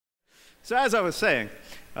So as I was saying,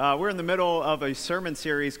 we're in the middle of a sermon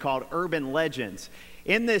series called Urban Legends.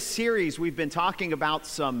 In this series, we've been talking about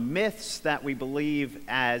some myths that we believe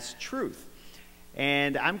as truth.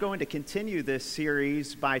 And I'm going to continue this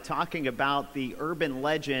series by talking about the urban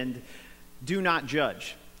legend, do not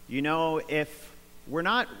judge. You know, if we're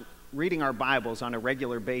not reading our Bibles on a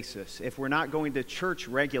regular basis, if we're not going to church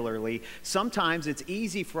regularly, sometimes it's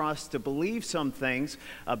easy for us to believe some things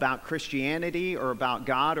about Christianity or about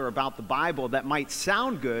God or about the Bible that might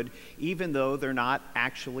sound good, even though they're not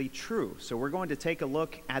actually true. So we're going to take a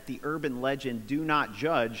look at the urban legend, do not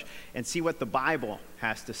judge, and see what the Bible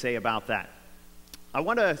has to say about that. I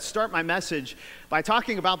want to start my message by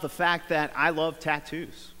talking about the fact that I love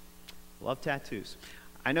tattoos. Love tattoos.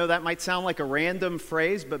 I know that might sound like a random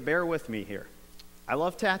phrase, but bear with me here. I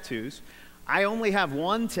love tattoos. I only have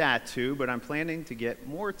one tattoo, but I'm planning to get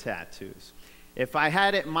more tattoos. If I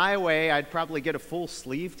had it my way, I'd probably get a full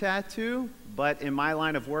sleeve tattoo, but in my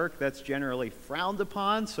line of work, that's generally frowned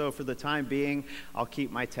upon, so for the time being, I'll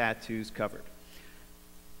keep my tattoos covered.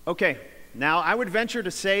 Okay, now I would venture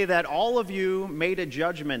to say that all of you made a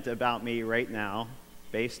judgment about me right now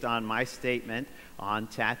based on my statement on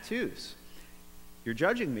tattoos. You're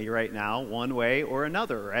judging me right now one way or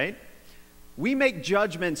another, right? We make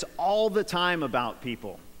judgments all the time about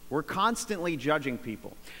people. We're constantly judging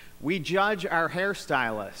people. We judge our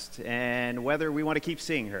hairstylist and whether we want to keep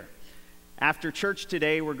seeing her. After church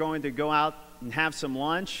today, we're going to go out and have some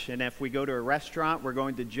lunch, and if we go to a restaurant, we're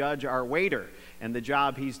going to judge our waiter and the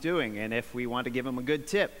job he's doing, and if we want to give him a good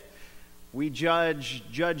tip. We judge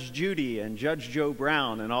Judge Judy and Judge Joe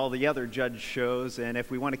Brown and all the other judge shows, and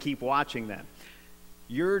if we want to keep watching them.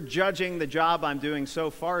 You're judging the job I'm doing so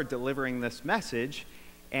far delivering this message,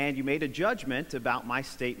 and you made a judgment about my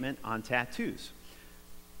statement on tattoos.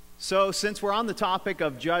 So since we're on the topic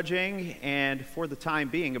of judging, and for the time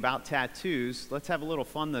being about tattoos, let's have a little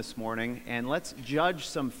fun this morning, and let's judge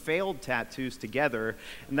some failed tattoos together,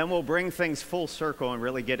 and then we'll bring things full circle and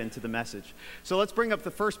really get into the message. So let's bring up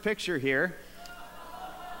the first picture here.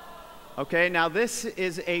 Okay, now this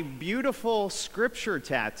is a beautiful scripture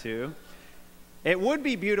tattoo. It would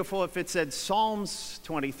be beautiful if it said Psalms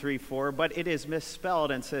 23:4, but it is misspelled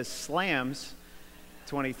and says Slams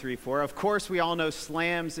 23:4. Of course, we all know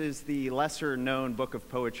Slams is the lesser-known book of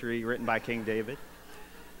poetry written by King David.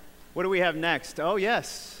 What do we have next? Oh,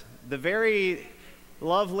 yes, the very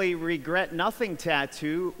lovely Regret Nothing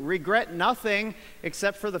tattoo. Regret nothing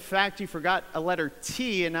except for the fact you forgot a letter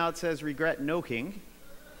T, and now it says Regret No King.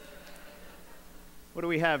 What do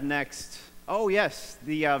we have next? Oh yes,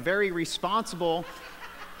 the very responsible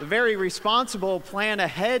plan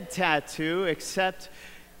ahead tattoo, except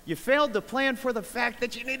you failed to plan for the fact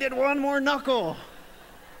that you needed one more knuckle.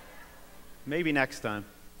 Maybe next time.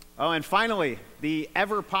 Oh, and finally, the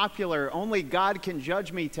ever popular Only God Can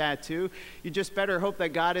Judge Me tattoo. You just better hope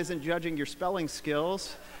that God isn't judging your spelling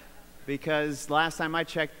skills, because last time I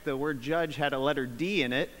checked, the word judge had a letter D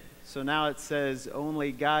in it, so now it says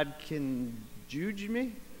Only God Can Judge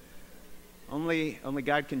Me? Only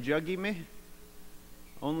God can juggy me?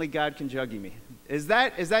 Only God can juggy me. Is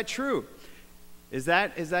that true? Is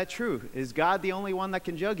that true? Is God the only one that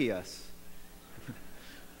can juggy us?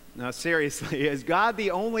 No, seriously, is God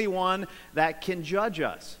the only one that can judge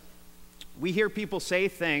us? We hear people say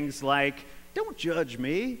things like, don't judge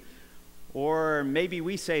me. Or maybe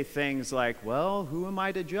we say things like, well, who am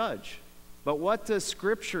I to judge? But what does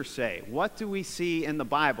Scripture say? What do we see in the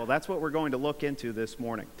Bible? That's what we're going to look into this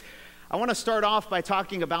morning. I want to start off by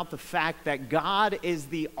talking about the fact that God is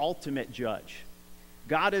the ultimate judge.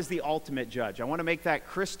 God is the ultimate judge. I want to make that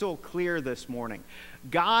crystal clear this morning.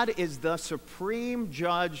 God is the supreme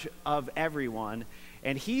judge of everyone,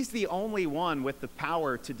 and He's the only one with the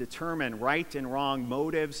power to determine right and wrong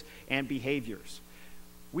motives and behaviors.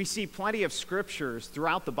 We see plenty of scriptures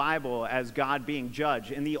throughout the Bible as God being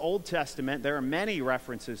judge. In the Old Testament, there are many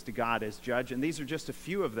references to God as judge, and these are just a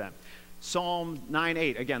few of them. Psalm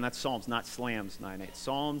 9:8, again, that's Psalms, not Slams 9:8.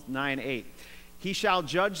 Psalms 9:8. He shall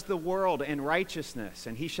judge the world in righteousness,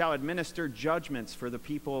 and he shall administer judgments for the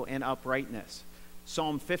people in uprightness.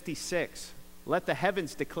 Psalm 56. Let the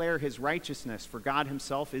heavens declare his righteousness, for God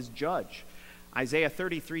himself is judge. Isaiah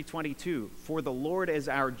 33:22. For the Lord is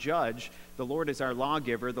our judge, the Lord is our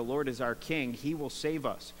lawgiver, the Lord is our king, he will save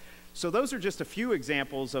us. So those are just a few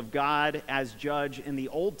examples of God as judge in the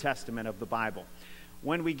Old Testament of the Bible.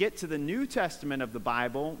 When we get to the New Testament of the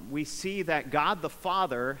Bible, we see that God the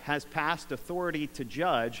Father has passed authority to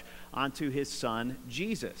judge onto his Son,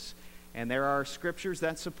 Jesus. And there are scriptures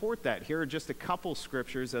that support that. Here are just a couple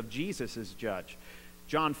scriptures of Jesus as judge.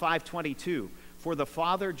 John 5:22. For the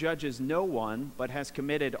Father judges no one, but has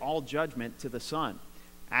committed all judgment to the Son.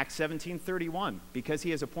 Acts 17:31, because he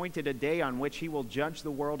has appointed a day on which he will judge the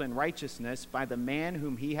world in righteousness by the man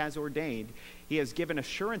whom he has ordained. He has given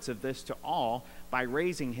assurance of this to all by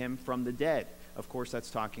raising him from the dead. Of course, that's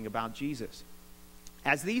talking about Jesus.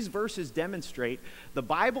 As these verses demonstrate, the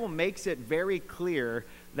Bible makes it very clear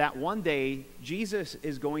that one day Jesus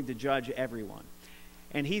is going to judge everyone.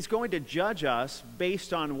 And he's going to judge us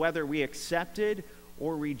based on whether we accepted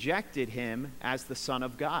or rejected him as the Son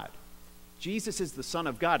of God. Jesus is the Son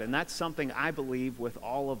of God, and that's something I believe with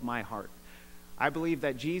all of my heart. I believe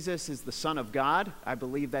that Jesus is the Son of God. I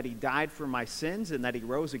believe that he died for my sins and that he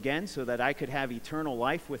rose again so that I could have eternal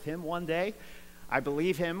life with him one day. I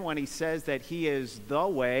believe him when he says that he is the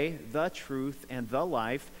way, the truth, and the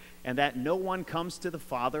life, and that no one comes to the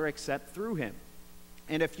Father except through him.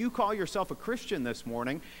 And if you call yourself a Christian this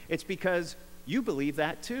morning, it's because you believe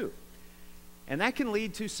that too. And that can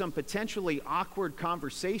lead to some potentially awkward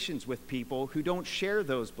conversations with people who don't share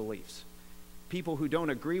those beliefs, people who don't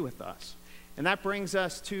agree with us. And that brings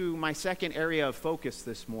us to my second area of focus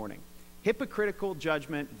this morning: hypocritical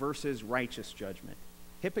judgment versus righteous judgment.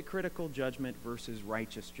 Hypocritical judgment versus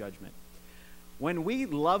righteous judgment. When we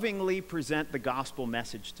lovingly present the gospel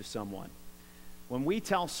message to someone, when we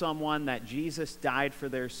tell someone that Jesus died for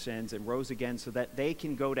their sins and rose again so that they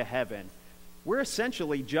can go to heaven, we're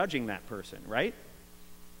essentially judging that person, right?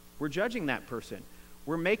 We're judging that person.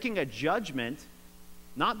 We're making a judgment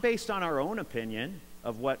not based on our own opinion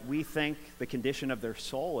of what we think the condition of their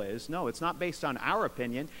soul is. No, it's not based on our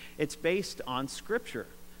opinion. It's based on Scripture.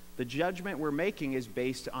 The judgment we're making is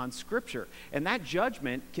based on Scripture. And that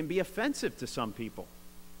judgment can be offensive to some people.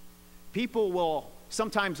 People will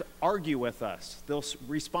sometimes argue with us. They'll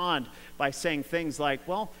respond by saying things like,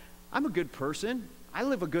 well, I'm a good person. I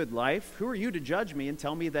live a good life. Who are you to judge me and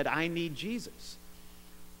tell me that I need Jesus?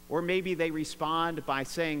 Or maybe they respond by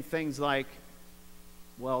saying things like,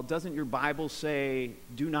 well, doesn't your Bible say,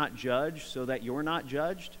 do not judge so that you're not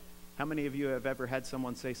judged? How many of you have ever had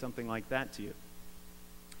someone say something like that to you?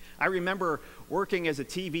 I remember working as a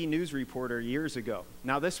TV news reporter years ago.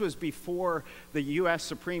 Now, this was before the U.S.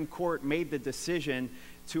 Supreme Court made the decision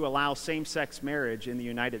to allow same-sex marriage in the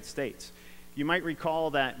United States. You might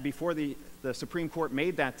recall that before the Supreme Court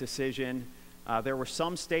made that decision, there were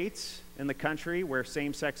some states in the country where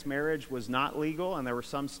same-sex marriage was not legal, and there were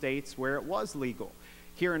some states where it was legal.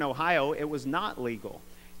 Here in Ohio, it was not legal.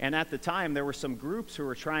 And at the time, there were some groups who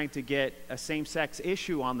were trying to get a same-sex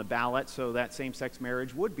issue on the ballot so that same-sex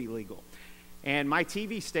marriage would be legal. And my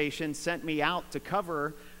TV station sent me out to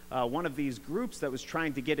cover one of these groups that was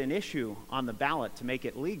trying to get an issue on the ballot to make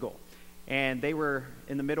it legal. And they were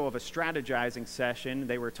in the middle of a strategizing session.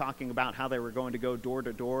 They were talking about how they were going to go door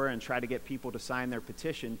to door and try to get people to sign their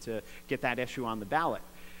petition to get that issue on the ballot.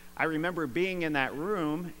 I remember being in that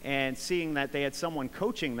room and seeing that they had someone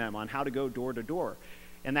coaching them on how to go door to door.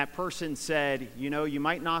 And that person said, you know, you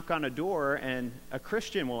might knock on a door and a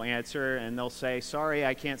Christian will answer and they'll say, sorry,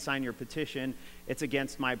 I can't sign your petition. It's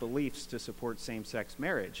against my beliefs to support same-sex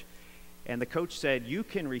marriage. And the coach said, you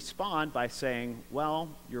can respond by saying, well,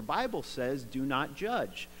 your Bible says do not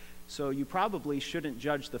judge. So you probably shouldn't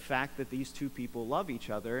judge the fact that these two people love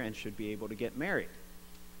each other and should be able to get married.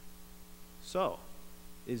 So,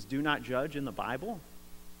 is do not judge in the Bible?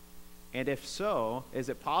 And if so, is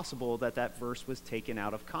it possible that that verse was taken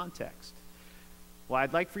out of context? Well,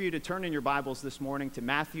 I'd like for you to turn in your Bibles this morning to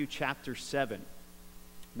Matthew chapter 7.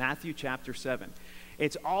 Matthew chapter 7.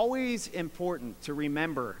 It's always important to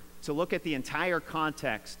remember to look at the entire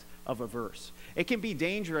context of a verse. It can be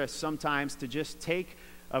dangerous sometimes to just take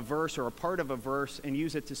a verse or a part of a verse and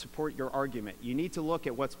use it to support your argument. You need to look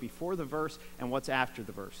at what's before the verse and what's after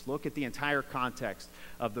the verse. Look at the entire context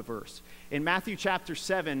of the verse. In Matthew chapter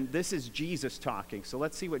 7, this is Jesus talking. So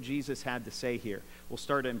let's see what Jesus had to say here. We'll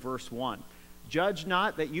start in verse 1. Judge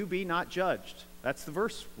not that you be not judged. That's the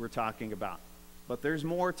verse we're talking about. But there's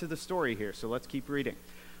more to the story here, so let's keep reading.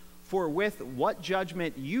 For with what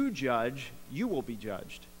judgment you judge, you will be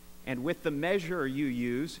judged. And with the measure you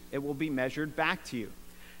use, it will be measured back to you.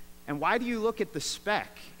 And why do you look at the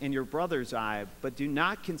speck in your brother's eye, but do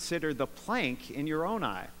not consider the plank in your own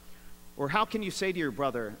eye? Or how can you say to your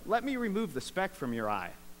brother, let me remove the speck from your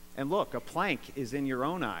eye? And look, a plank is in your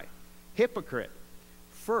own eye. Hypocrite,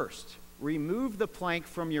 first remove the plank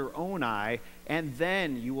from your own eye, and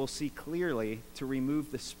then you will see clearly to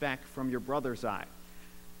remove the speck from your brother's eye.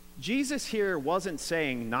 Jesus here wasn't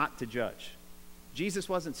saying not to judge. Jesus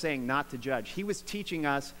wasn't saying not to judge. He was teaching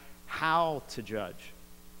us how to judge.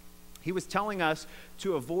 He was telling us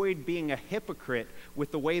to avoid being a hypocrite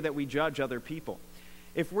with the way that we judge other people.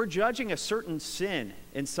 If we're judging a certain sin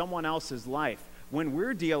in someone else's life, when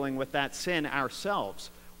we're dealing with that sin ourselves,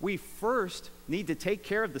 we first need to take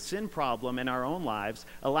care of the sin problem in our own lives,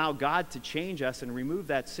 allow God to change us and remove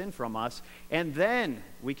that sin from us, and then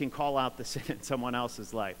we can call out the sin in someone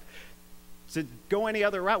else's life. To go any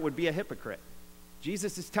other route would be a hypocrite.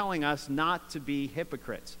 Jesus is telling us not to be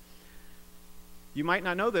hypocrites. You might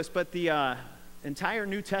not know this, but the entire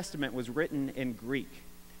New Testament was written in Greek.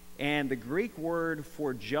 And the Greek word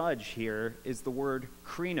for judge here is the word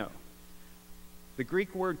krino. The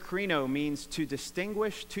Greek word krino means to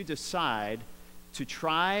distinguish, to decide, to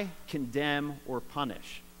try, condemn, or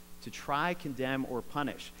punish. To try, condemn, or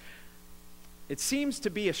punish. It seems to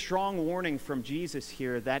be a strong warning from Jesus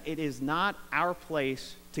here that it is not our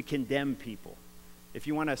place to condemn people. If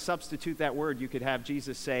you want to substitute that word, you could have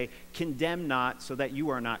Jesus say, condemn not so that you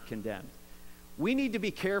are not condemned. We need to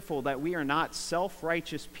be careful that we are not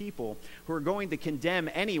self-righteous people who are going to condemn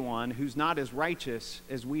anyone who's not as righteous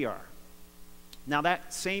as we are. Now,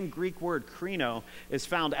 that same Greek word, krino, is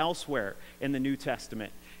found elsewhere in the New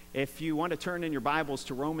Testament. If you want to turn in your Bibles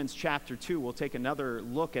to Romans chapter 2, we'll take another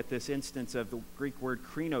look at this instance of the Greek word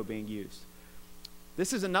krino being used.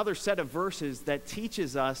 This is another set of verses that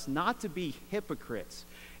teaches us not to be hypocrites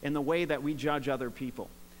in the way that we judge other people.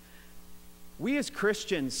 We as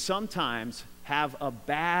Christians sometimes have a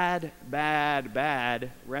bad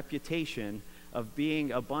reputation of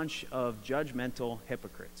being a bunch of judgmental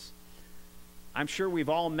hypocrites. I'm sure we've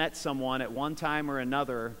all met someone at one time or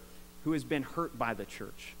another who has been hurt by the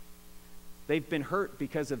church. They've been hurt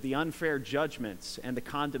because of the unfair judgments and the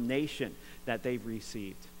condemnation that they've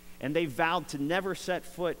received. And they vowed to never set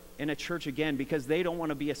foot in a church again because they don't want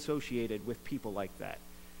to be associated with people like that.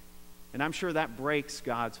 And I'm sure that breaks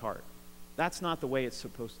God's heart. That's not the way it's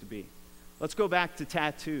supposed to be. Let's go back to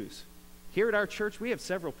tattoos. Here at our church, we have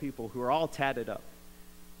several people who are all tatted up.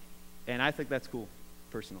 And I think that's cool,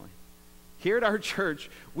 personally. Here at our church,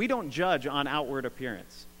 we don't judge on outward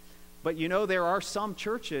appearance. But you know, there are some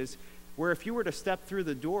churches where if you were to step through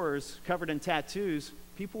the doors covered in tattoos,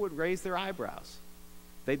 people would raise their eyebrows.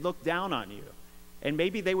 They'd look down on you. And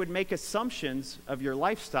maybe they would make assumptions of your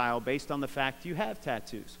lifestyle based on the fact you have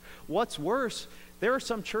tattoos. What's worse, there are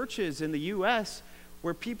some churches in the U.S.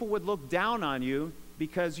 where people would look down on you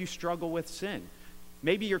because you struggle with sin.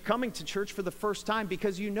 Maybe you're coming to church for the first time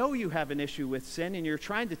because you know you have an issue with sin and you're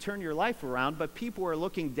trying to turn your life around, but people are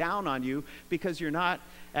looking down on you because you're not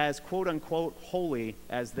as quote-unquote holy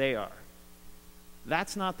as they are.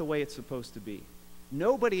 That's not the way it's supposed to be.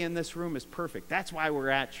 Nobody in this room is perfect. That's why we're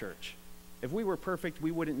at church. If we were perfect, we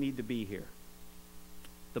wouldn't need to be here.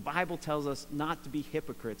 The Bible tells us not to be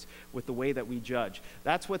hypocrites with the way that we judge.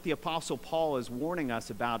 That's what the Apostle Paul is warning us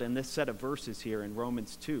about in this set of verses here in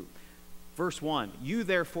Romans 2. Verse 1, you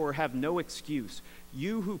therefore have no excuse,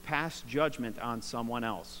 you who pass judgment on someone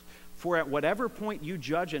else. For at whatever point you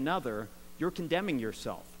judge another, you're condemning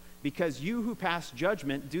yourself, because you who pass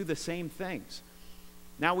judgment do the same things.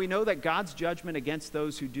 Now we know that God's judgment against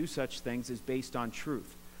those who do such things is based on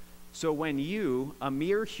truth. So when you, a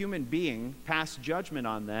mere human being, pass judgment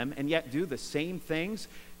on them and yet do the same things,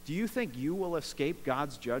 do you think you will escape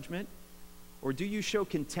God's judgment? Or do you show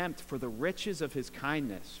contempt for the riches of his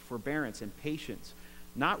kindness, forbearance, and patience,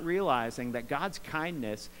 not realizing that God's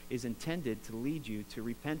kindness is intended to lead you to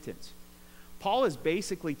repentance? Paul is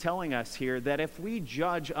basically telling us here that if we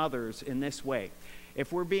judge others in this way,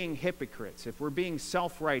 if we're being hypocrites, if we're being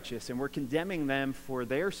self-righteous and we're condemning them for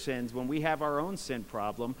their sins when we have our own sin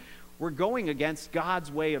problem, we're going against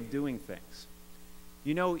God's way of doing things.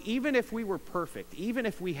 You know, even if we were perfect, even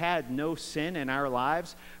if we had no sin in our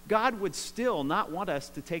lives, God would still not want us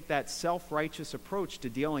to take that self-righteous approach to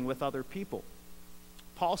dealing with other people.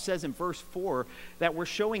 Paul says in verse 4 that we're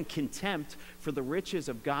showing contempt for the riches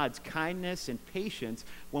of God's kindness and patience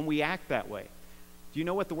when we act that way. Do you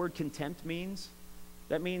know what the word contempt means?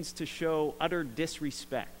 That means to show utter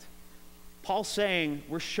disrespect. Paul's saying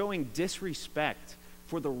we're showing disrespect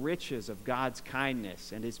for the riches of God's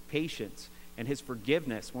kindness and his patience and his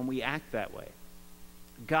forgiveness when we act that way.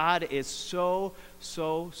 God is so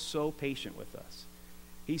patient with us.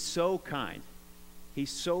 He's so kind.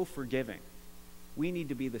 He's so forgiving. We need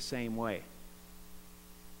to be the same way.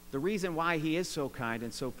 The reason why he is so kind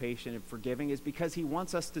and so patient and forgiving is because he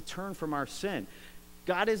wants us to turn from our sin.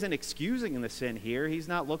 God isn't excusing the sin here. He's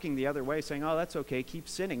not looking the other way saying, oh, that's okay, keep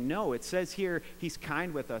sinning. No, it says here he's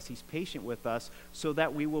kind with us, he's patient with us so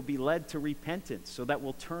that we will be led to repentance, so that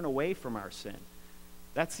we'll turn away from our sin.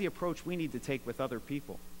 That's the approach we need to take with other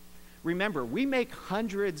people. Remember, we make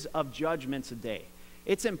hundreds of judgments a day.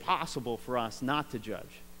 It's impossible for us not to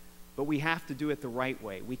judge, but we have to do it the right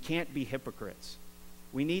way. We can't be hypocrites.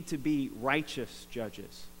 We need to be righteous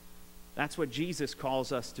judges. That's what Jesus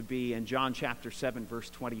calls us to be in John chapter 7, verse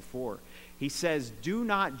 24. He says, "Do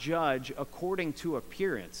not judge according to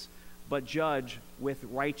appearance, but judge with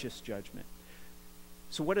righteous judgment."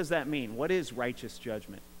 So what does that mean? What is righteous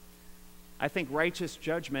judgment? I think righteous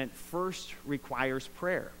judgment first requires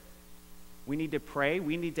prayer. We need to pray.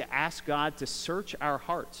 We need to ask God to search our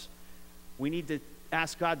hearts. We need to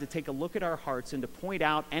ask God to take a look at our hearts and to point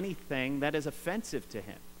out anything that is offensive to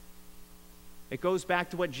him. It goes back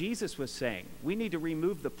to what Jesus was saying. We need to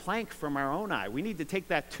remove the plank from our own eye. We need to take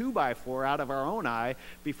that 2x4 out of our own eye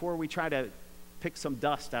before we try to pick some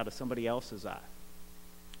dust out of somebody else's eye.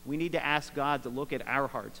 We need to ask God to look at our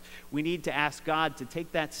hearts. We need to ask God to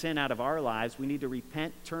take that sin out of our lives. We need to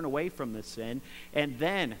repent, turn away from the sin, and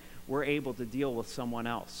then we're able to deal with someone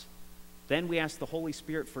else. Then we ask the Holy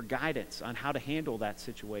Spirit for guidance on how to handle that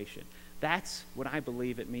situation. That's what I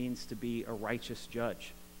believe it means to be a righteous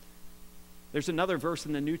judge. There's another verse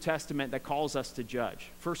in the New Testament that calls us to judge.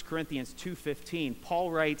 1 Corinthians 2:15,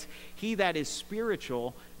 Paul writes, "He that is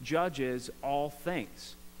spiritual judges all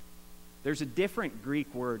things." There's a different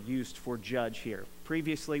Greek word used for judge here.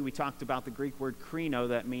 Previously, we talked about the Greek word krino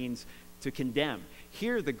that means to condemn.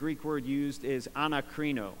 Here, the Greek word used is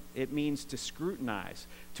anakrino. It means to scrutinize,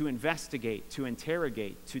 to investigate, to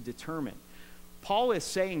interrogate, to determine. Paul is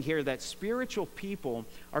saying here that spiritual people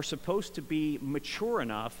are supposed to be mature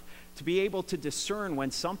enough to be able to discern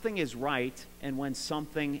when something is right and when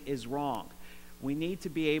something is wrong. We need to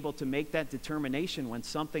be able to make that determination when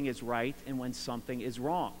something is right and when something is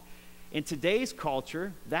wrong. In today's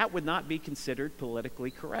culture, that would not be considered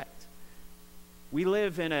politically correct. We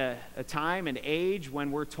live in a time and age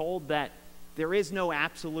when we're told that there is no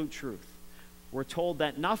absolute truth. We're told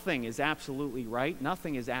that nothing is absolutely right,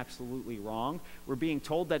 nothing is absolutely wrong. We're being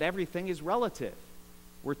told that everything is relative.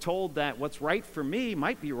 We're told that what's right for me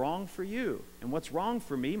might be wrong for you, and what's wrong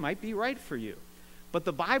for me might be right for you. But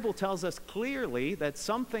the Bible tells us clearly that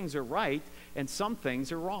some things are right and some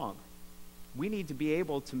things are wrong. We need to be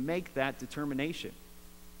able to make that determination.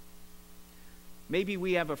 Maybe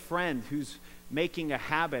we have a friend who's making a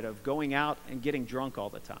habit of going out and getting drunk all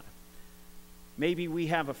the time. Maybe we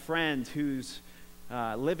have a friend who's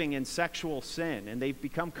living in sexual sin, and they've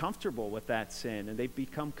become comfortable with that sin, and they've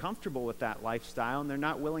become comfortable with that lifestyle, and they're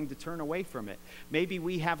not willing to turn away from it. Maybe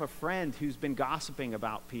we have a friend who's been gossiping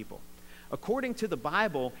about people. According to the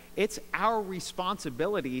Bible, it's our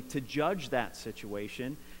responsibility to judge that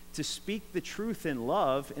situation, to speak the truth in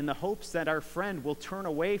love in the hopes that our friend will turn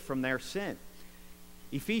away from their sin.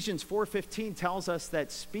 Ephesians 4:15 tells us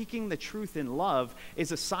that speaking the truth in love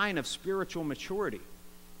is a sign of spiritual maturity.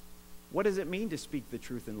 What does it mean to speak the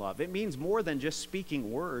truth in love? It means more than just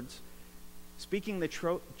speaking words. Speaking the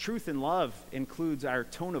truth in love includes our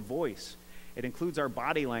tone of voice. It includes our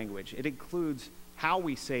body language. It includes how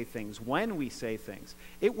we say things, when we say things.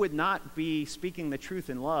 It would not be speaking the truth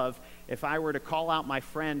in love if I were to call out my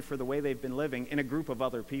friend for the way they've been living in a group of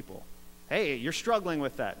other people. Hey, you're struggling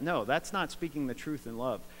with that. No, that's not speaking the truth in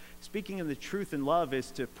love. Speaking of the truth in love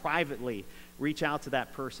is to privately reach out to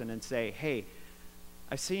that person and say, hey,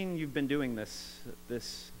 I've seen you've been doing this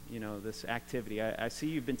activity. I see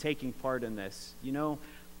you've been taking part in this. You know,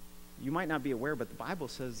 you might not be aware, but the Bible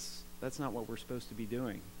says that's not what we're supposed to be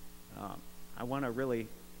doing. I want to really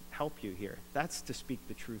help you here. That's to speak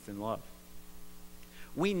the truth in love.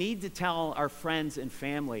 We need to tell our friends and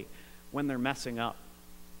family when they're messing up.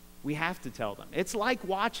 We have to tell them. It's like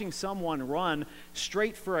watching someone run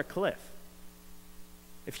straight for a cliff.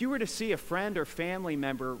 If you were to see a friend or family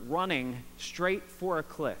member running straight for a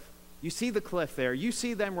cliff, you see the cliff there, you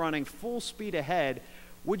see them running full speed ahead,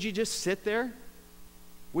 would you just sit there?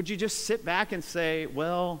 Would you just sit back and say,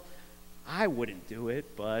 well, I wouldn't do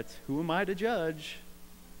it, but who am I to judge?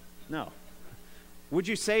 No. Would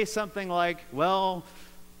you say something like, well,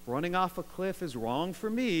 running off a cliff is wrong for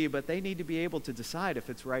me, but they need to be able to decide if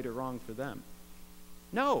it's right or wrong for them?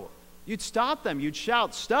 No. You'd stop them. You'd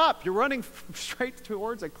shout, stop, you're running straight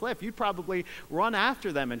towards a cliff. You'd probably run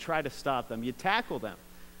after them and try to stop them. You'd tackle them.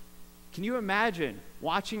 Can you imagine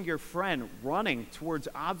watching your friend running towards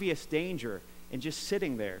obvious danger and just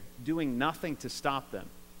sitting there doing nothing to stop them?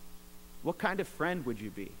 What kind of friend would you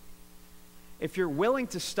be? If you're willing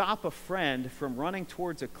to stop a friend from running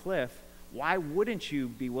towards a cliff, why wouldn't you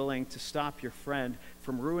be willing to stop your friend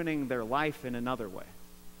from ruining their life in another way?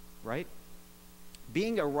 Right?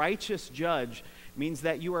 Being a righteous judge means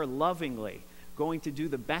that you are lovingly going to do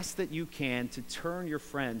the best that you can to turn your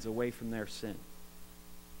friends away from their sin.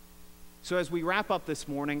 So as we wrap up this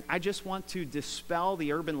morning, I just want to dispel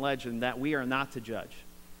the urban legend that we are not to judge.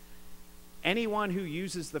 Anyone who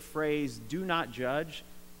uses the phrase, do not judge,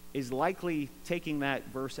 is likely taking that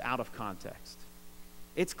verse out of context.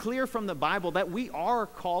 It's clear from the Bible that we are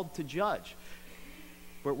called to judge,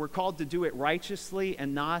 but we're called to do it righteously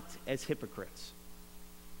and not as hypocrites.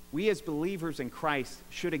 We as believers in Christ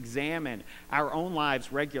should examine our own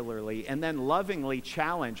lives regularly and then lovingly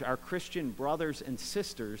challenge our Christian brothers and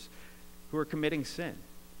sisters who are committing sin.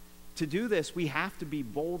 To do this, we have to be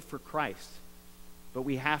bold for Christ, but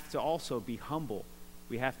we have to also be humble.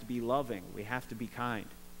 We have to be loving. We have to be kind.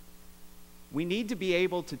 We need to be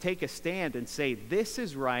able to take a stand and say, this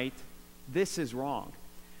is right, this is wrong.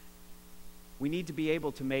 We need to be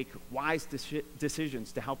able to make wise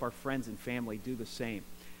decisions to help our friends and family do the same.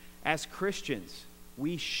 As Christians,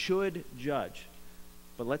 we should judge,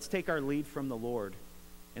 but let's take our lead from the Lord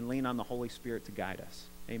and lean on the Holy Spirit to guide us.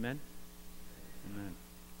 Amen? Amen.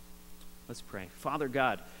 Let's pray. Father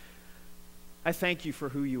God, I thank you for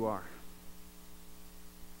who you are.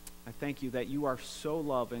 I thank you that you are so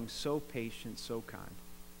loving, so patient, so kind.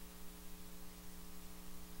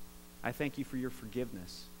 I thank you for your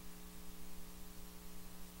forgiveness.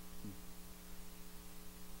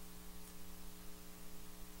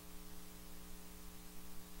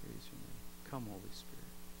 Praise your name. Come, Holy Spirit.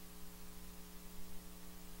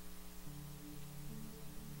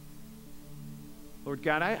 Lord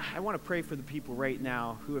God, I want to pray for the people right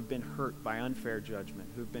now who have been hurt by unfair judgment,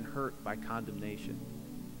 who have been hurt by condemnation.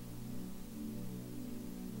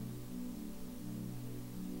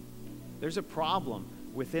 There's a problem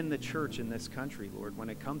within the church in this country, Lord,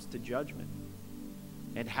 when it comes to judgment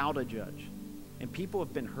and how to judge. And people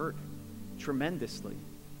have been hurt tremendously.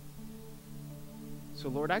 So,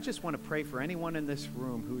 Lord, I just want to pray for anyone in this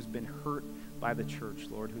room who's been hurt by the church,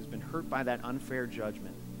 Lord, who's been hurt by that unfair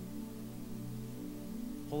judgment.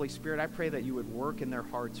 Holy Spirit, I pray that you would work in their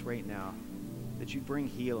hearts right now, that you'd bring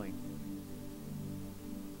healing.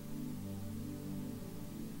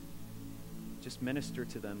 Just minister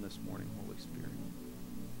to them this morning, Holy Spirit.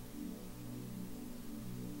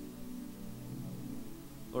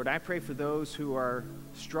 Lord, I pray for those who are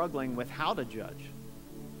struggling with how to judge.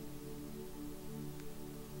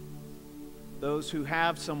 Those who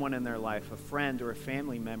have someone in their life, a friend or a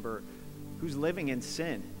family member, who's living in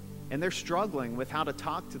sin, and they're struggling with how to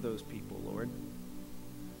talk to those people, Lord.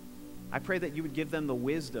 I pray that you would give them the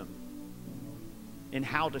wisdom in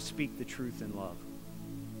how to speak the truth in love.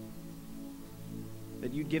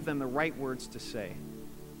 That you'd give them the right words to say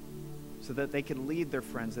so that they can lead their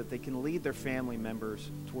friends, that they can lead their family members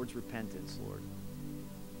towards repentance, Lord.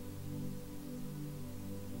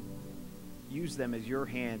 Use them as your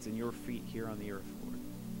hands and your feet here on the earth, Lord.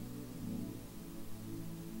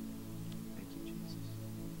 Thank you, Jesus.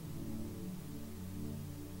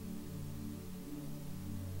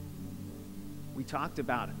 We talked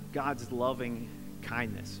about God's loving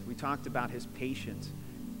kindness. We talked about his patience,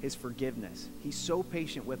 his forgiveness. He's so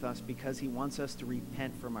patient with us because he wants us to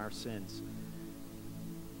repent from our sins.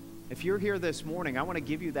 If you're here this morning, I want to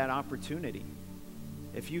give you that opportunity.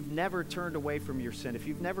 If you've never turned away from your sin, if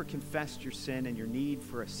you've never confessed your sin and your need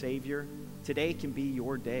for a Savior, today can be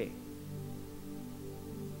your day.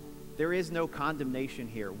 There is no condemnation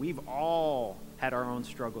here. We've all had our own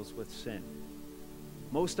struggles with sin.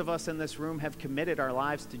 Most of us in this room have committed our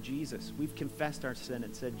lives to Jesus. We've confessed our sin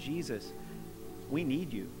and said, Jesus, we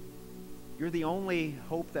need you. You're the only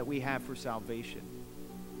hope that we have for salvation.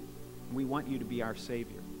 We want you to be our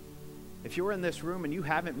Savior. If you're in this room and you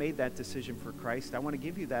haven't made that decision for Christ, I want to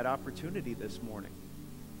give you that opportunity this morning.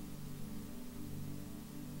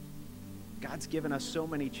 God's given us so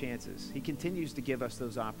many chances. He continues to give us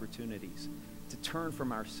those opportunities to turn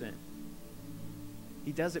from our sin.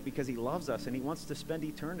 He does it because he loves us and he wants to spend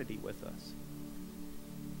eternity with us.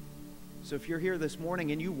 So if you're here this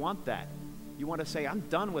morning and you want that, you want to say, I'm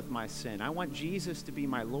done with my sin. I want Jesus to be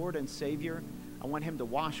my Lord and Savior. I want him to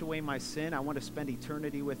wash away my sin. I want to spend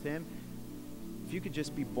eternity with him. If you could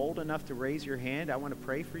just be bold enough to raise your hand, I want to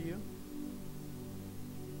pray for you.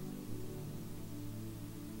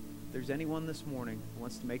 If there's anyone this morning who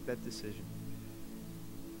wants to make that decision.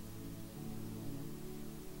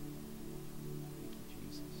 Thank you,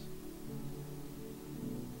 Jesus.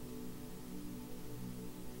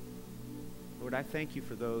 Lord, I thank you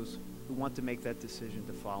for those who want to make that decision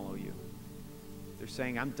to follow you. They're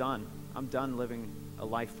saying, I'm done. I'm done living a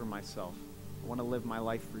life for myself. I want to live my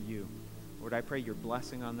life for you. Lord, I pray your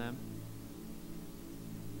blessing on them.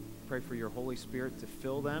 Pray for your Holy Spirit to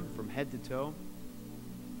fill them from head to toe.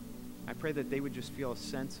 I pray that they would just feel a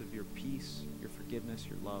sense of your peace, your forgiveness,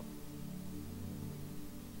 your love.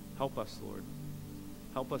 Help us, Lord.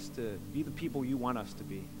 Help us to be the people you want us to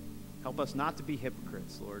be. Help us not to be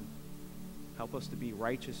hypocrites, Lord. Help us to be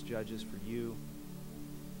righteous judges for you,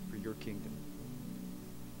 for your kingdom.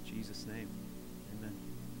 In Jesus' name, amen.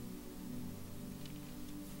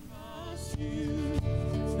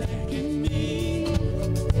 Beckon me,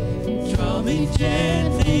 draw me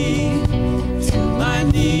gently to my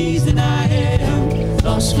knees, and I am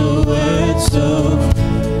lost for words.